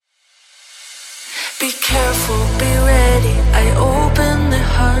Be careful, be ready, I open the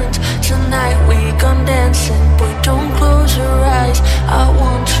hunt. Tonight we gone dancing, boy don't close your eyes. I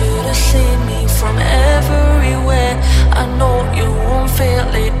want you to see me from everywhere. I know you won't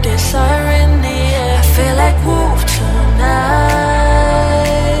feel it, desire in the air. I feel like wolf tonight.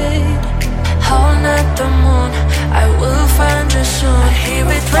 Howling at the moon, I will find you soon. I hear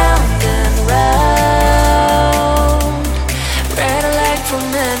it round and round. Red light from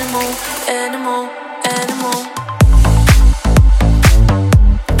animal, animal, animal.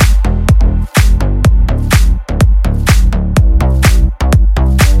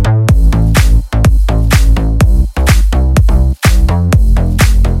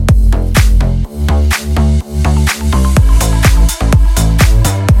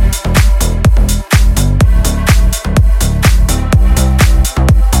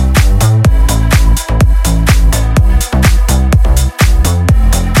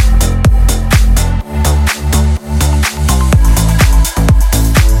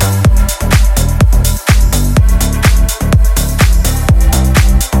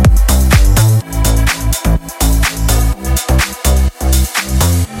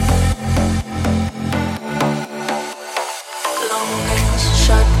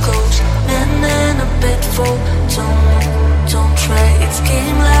 Shut close, men in a bit full. Don't try, it's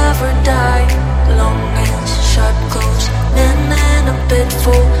game, love or die. Long nails, shut close, men in a bit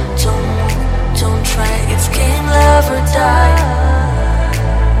full. Don't try, it's game, love or die.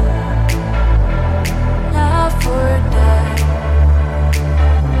 Love or die.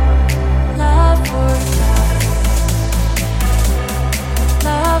 Love or die.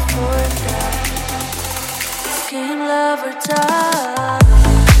 Love or die. It's game, love or die.